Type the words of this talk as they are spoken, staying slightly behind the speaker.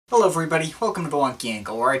Hello everybody, welcome to the Wonky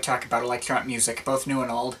Angle, where I talk about electronic music, both new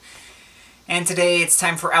and old. And today it's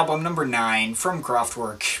time for album number 9 from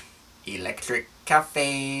Kraftwerk, Electric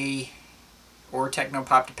Café, or Techno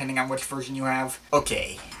Pop, depending on which version you have.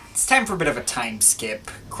 Okay, it's time for a bit of a time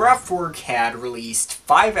skip. Kraftwerk had released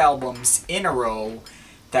 5 albums in a row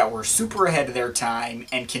that were super ahead of their time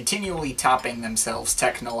and continually topping themselves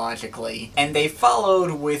technologically. And they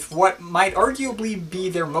followed with what might arguably be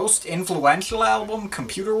their most influential album,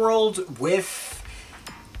 Computer World, with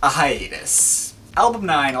a hiatus. Album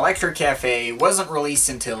 9, Electric Café, wasn't released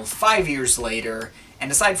until 5 years later, and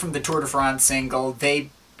aside from the Tour de France single,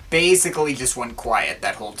 they basically just went quiet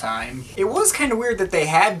that whole time. It was kind of weird that they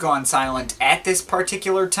had gone silent at this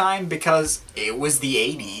particular time because it was the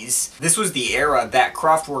 80s. This was the era that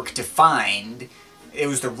Kraftwerk defined. It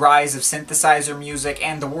was the rise of synthesizer music,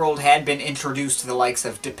 and the world had been introduced to the likes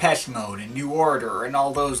of Depeche Mode and New Order and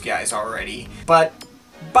all those guys already. But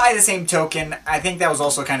by the same token, I think that was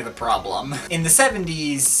also kind of the problem. In the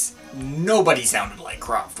 70s, nobody sounded like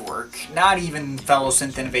Kraftwerk, not even fellow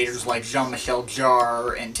synth innovators like Jean-Michel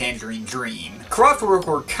Jarre and Tangerine Dream. Kraftwerk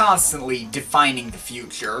were constantly defining the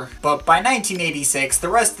future, but by 1986, the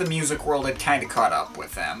rest of the music world had kinda caught up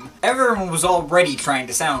with them. Everyone was already trying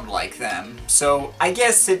to sound like them, so I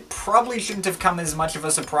guess it probably shouldn't have come as much of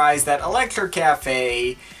a surprise that Electric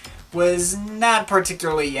Café was not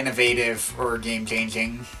particularly innovative or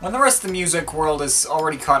game-changing. When the rest of the music world has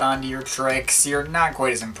already caught on to your tricks, you're not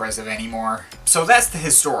quite as impressive anymore. So that's the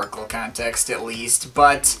historical context, at least,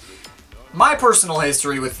 but my personal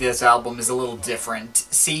history with this album is a little different.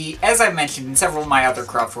 See, as I've mentioned in several of my other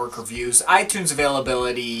Kraftwerk reviews, iTunes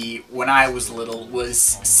availability when I was little was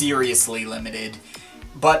seriously limited.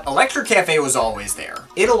 But Electric Café was always there.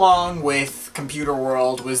 It, along with Computer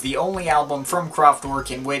World, was the only album from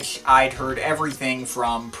Kraftwerk in which I'd heard everything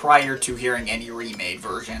from prior to hearing any remade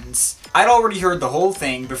versions. I'd already heard the whole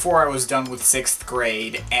thing before I was done with 6th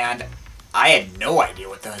grade, and I had no idea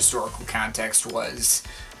what the historical context was.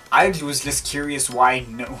 I was just curious why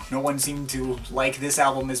no one seemed to like this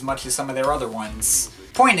album as much as some of their other ones.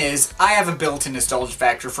 Point is, I have a built-in nostalgia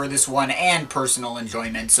factor for this one and personal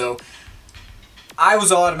enjoyment, so I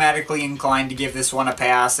was automatically inclined to give this one a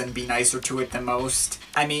pass and be nicer to it than most.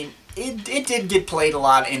 I mean, it did get played a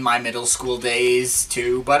lot in my middle school days,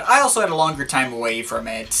 too, but I also had a longer time away from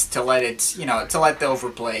it to let it, to let the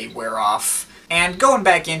overplay wear off. And going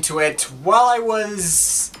back into it, while I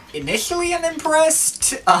was initially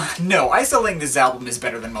unimpressed, no, I still think this album is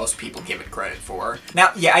better than most people give it credit for.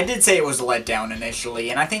 Now, yeah, I did say it was a letdown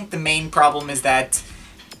initially, and I think the main problem is that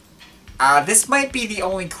this might be the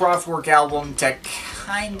only Kraftwerk album to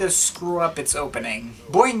kinda screw up its opening.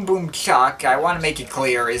 Boing Boom Chuck, I want to make it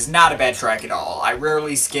clear, is not a bad track at all. I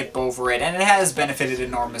rarely skip over it, and it has benefited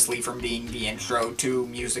enormously from being the intro to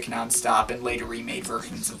Music Non-Stop and later remade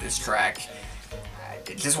versions of this track.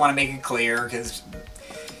 I just want to make it clear, because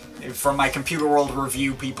from my Computer World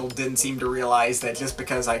review, people didn't seem to realize that just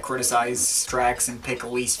because I criticize tracks and pick a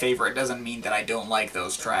least favorite doesn't mean that I don't like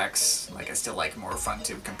those tracks. Like, I still like More Fun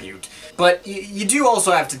to Compute. But you do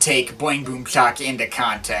also have to take Boing Boom Chuck into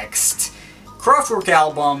context. Kraftwerk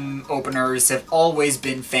album openers have always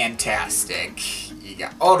been fantastic. You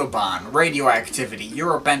got Autobahn, Radioactivity,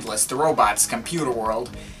 Europe Endless, The Robots, Computer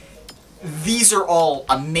World. These are all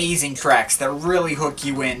amazing tracks that really hook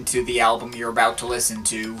you into the album you're about to listen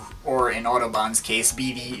to, or in Autobahn's case,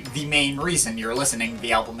 be the main reason you're listening to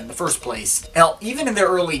the album in the first place. Hell, even in their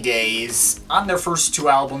early days, on their first 2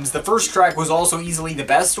 albums, the first track was also easily the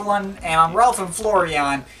best one, and on Ralph and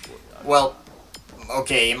Florian, well,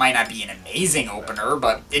 okay, it might not be an amazing opener,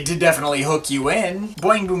 but it did definitely hook you in.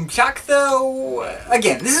 Boing Boom Chuck, though,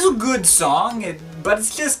 again, this is a good song, but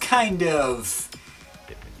it's just kind of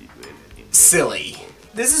silly.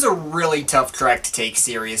 This is a really tough track to take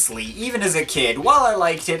seriously. Even as a kid, while I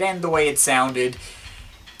liked it and the way it sounded,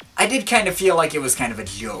 I did kind of feel like it was kind of a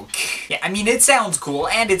joke. Yeah, I mean, it sounds cool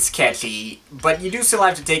and it's catchy, but you do still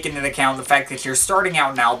have to take into account the fact that you're starting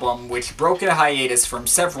out an album which broke a hiatus from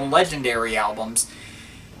several legendary albums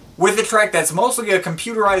with a track that's mostly a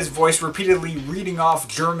computerized voice repeatedly reading off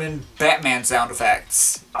German Batman sound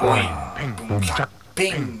effects. Boing, boom, chuck,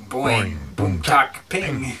 ping, boing, boom, chuck,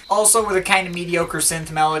 ping. Also with a kind of mediocre synth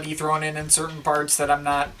melody thrown in certain parts that I'm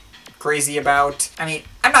not crazy about. I mean,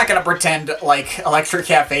 I'm not gonna pretend like Electric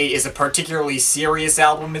Café is a particularly serious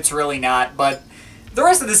album, it's really not, but the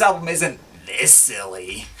rest of this album isn't this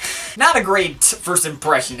silly. Not a great first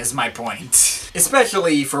impression is my point.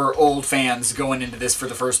 Especially for old fans going into this for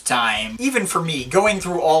the first time. Even for me, going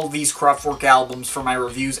through all of these Kraftwerk albums for my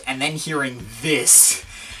reviews and then hearing this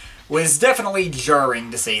was definitely jarring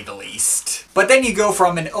to say the least. But then you go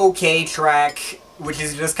from an okay track, which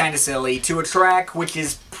is just kind of silly, to a track which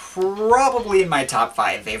is probably in my top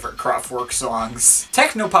 5 favorite Kraftwerk songs.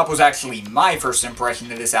 Technopop was actually my first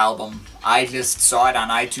impression of this album. I just saw it on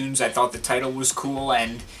iTunes, I thought the title was cool,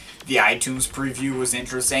 and the iTunes preview was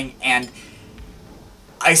interesting, and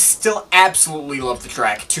I still absolutely love the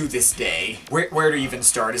track to this day. Where to even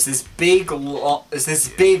start? Is this big, long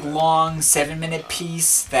 7-minute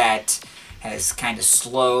piece that has kind of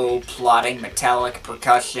slow, plodding, metallic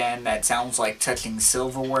percussion that sounds like touching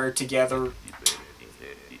silverware together,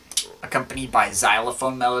 accompanied by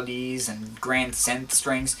xylophone melodies and grand synth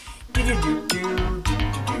strings.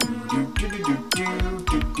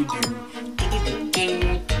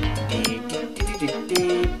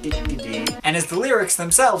 And as the lyrics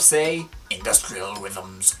themselves say, industrial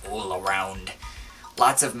rhythms all around.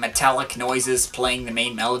 Lots of metallic noises playing the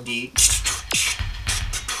main melody.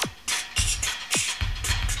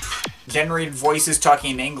 Generated voices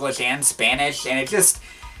talking in English and Spanish, and it just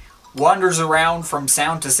wanders around from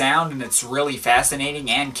sound to sound, and it's really fascinating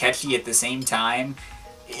and catchy at the same time.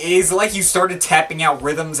 It's like you started tapping out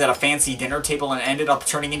rhythms at a fancy dinner table and ended up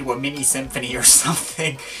turning into a mini symphony or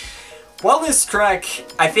something. While this track,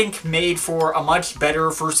 I think, made for a much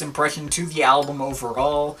better first impression to the album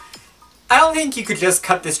overall, I don't think you could just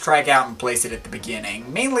cut this track out and place it at the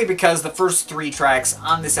beginning, mainly because the first 3 tracks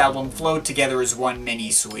on this album flowed together as one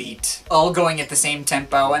mini-suite, all going at the same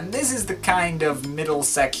tempo, and this is the kind of middle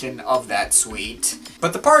section of that suite.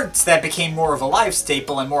 But the parts that became more of a live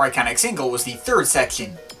staple and more iconic single was the third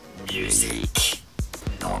section, Musique,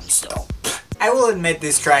 non-stop. I will admit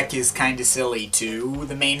this track is kinda silly too.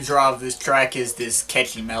 The main draw of this track is this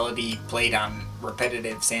catchy melody played on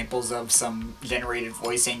repetitive samples of some generated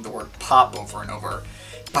voice saying the word pop over and over.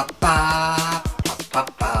 Pop pop, pop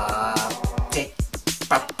pop pop, tick,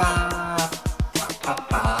 pop pop, pop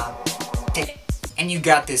pop, tick. And you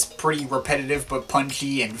got this pretty repetitive but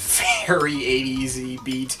punchy and very 80s-y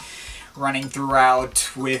beat running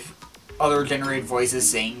throughout with other generated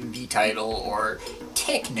voices saying the title or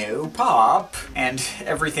Techno Pop, and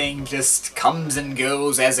everything just comes and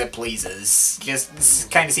goes as it pleases.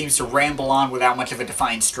 Just kind of seems to ramble on without much of a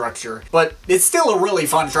defined structure. But it's still a really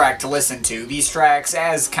fun track to listen to. These tracks,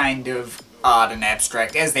 as kind of odd and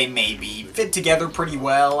abstract as they may be, fit together pretty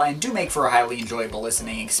well and do make for a highly enjoyable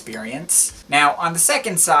listening experience. Now, on the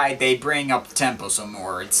second side, they bring up the tempo some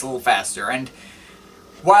more. It's a little faster, and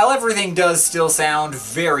while everything does still sound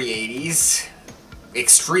very 80s,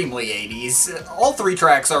 extremely 80s, all 3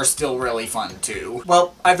 tracks are still really fun too.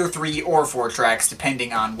 Well, either 3 or 4 tracks,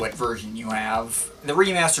 depending on what version you have. The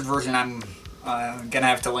remastered version I'm gonna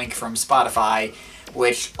have to link from Spotify,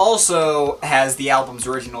 which also has the album's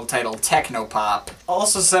original title, Techno Pop.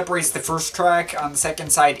 Also separates the first track on the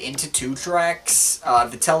second side into 2 tracks,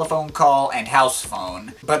 the telephone call and house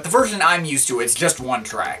phone. But the version I'm used to, it's just 1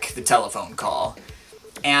 track, the telephone call.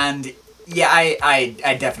 And yeah,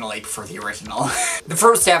 I definitely prefer the original. The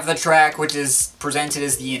first half of the track, which is presented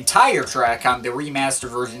as the entire track on the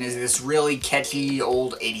remastered version, is this really catchy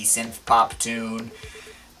old 80s synth pop tune,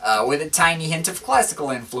 with a tiny hint of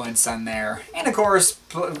classical influence on there. And of course,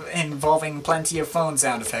 involving plenty of phone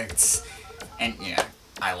sound effects. And yeah,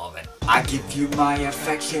 I love it. I give you my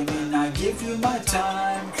affection and I give you my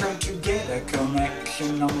time. Try to get a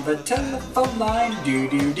connection on the telephone line. Do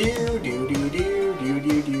do do do do do do do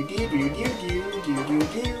do do do do do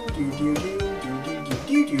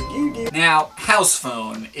do do do. Now, house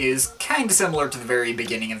phone is kinda similar to the very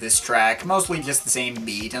beginning of this track, mostly just the same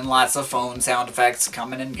beat and lots of phone sound effects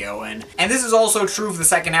coming and going. And this is also true of the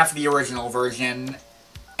second half of the original version.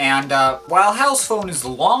 And while house phone is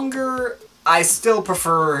longer, I still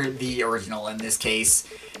prefer the original in this case.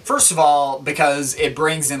 First of all, because it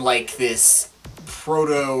brings in like this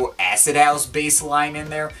proto-acid house bass line in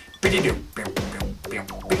there. And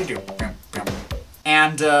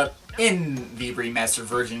in the remastered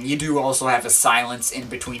version, you do also have a silence in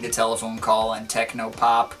between the telephone call and techno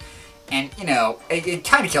pop. And, you know, it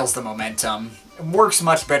kind of kills the momentum. It works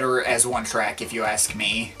much better as 1 track, if you ask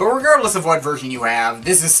me. But regardless of what version you have,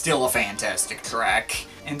 this is still a fantastic track.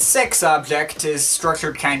 And Sex Object is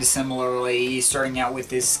structured kind of similarly, starting out with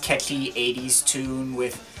this catchy 80s tune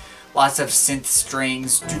with lots of synth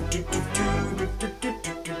strings,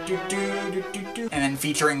 and then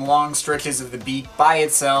featuring long stretches of the beat by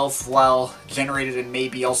itself, while generated and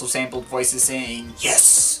maybe also sampled voices saying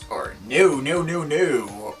yes, or no, no, no,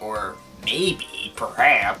 no, or maybe,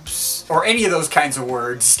 perhaps. Or any of those kinds of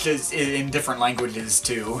words, just in different languages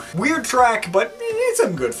too. Weird track, but it's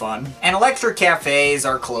some good fun. And Electric Café is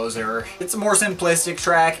our closer. It's a more simplistic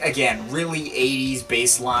track. Again, really 80s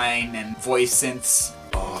bass line and voice synths.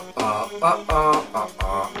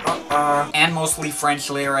 And mostly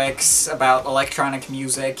French lyrics about electronic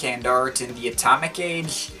music and art in the atomic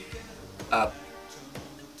age.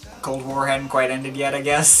 Cold War hadn't quite ended yet, I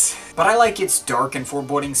guess. But I like its dark and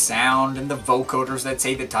foreboding sound and the vocoders that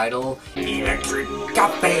say the title. Electric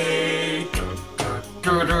Café.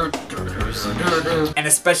 And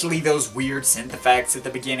especially those weird synth effects at the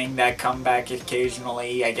beginning that come back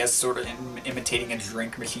occasionally, I guess sort of imitating a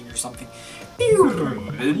drink machine or something.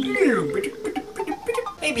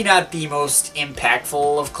 Maybe not the most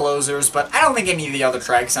impactful of closers, but I don't think any of the other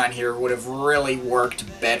tracks on here would have really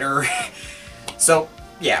worked better. So,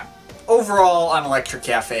 yeah. Overall, on Electric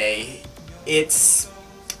Café, it's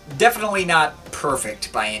definitely not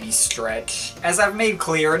perfect by any stretch. As I've made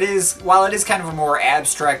clear, while it is kind of a more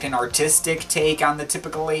abstract and artistic take on the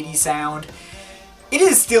typical 80s sound, it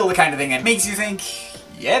is still the kind of thing that makes you think,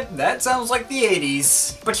 yep, that sounds like the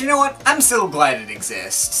 80s. But you know what? I'm still glad it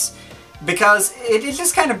exists. Because it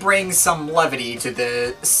just kind of brings some levity to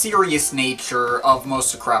the serious nature of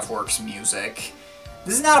most of Kraftwerk's music.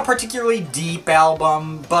 This is not a particularly deep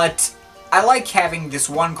album, but I like having this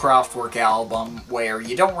one Kraftwerk album where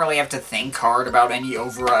you don't really have to think hard about any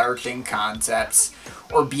overarching concepts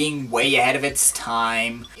or being way ahead of its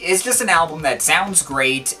time. It's just an album that sounds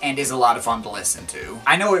great and is a lot of fun to listen to.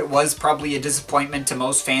 I know it was probably a disappointment to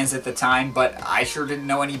most fans at the time, but I sure didn't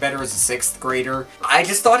know any better as a 6th grader. I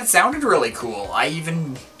just thought it sounded really cool. I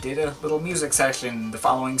even did a little music session the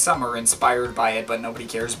following summer inspired by it, but nobody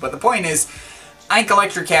cares. But the point is, I think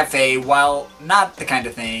Electric Café, while not the kind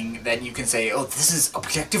of thing that you can say, oh, this is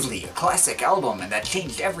objectively a classic album and that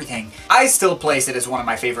changed everything, I still place it as one of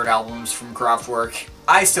my favorite albums from Kraftwerk.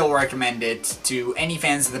 I still recommend it to any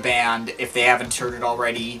fans of the band if they haven't heard it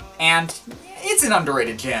already, and it's an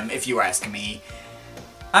underrated gem if you ask me.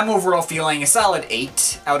 I'm overall feeling a solid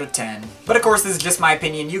 8 out of 10. But of course, this is just my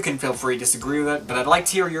opinion. You can feel free to disagree with it, but I'd like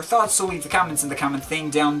to hear your thoughts, so leave the comments in the comment thing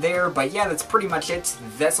down there. But yeah, that's pretty much it.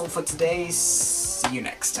 That's all for today. See you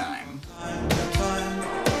next time.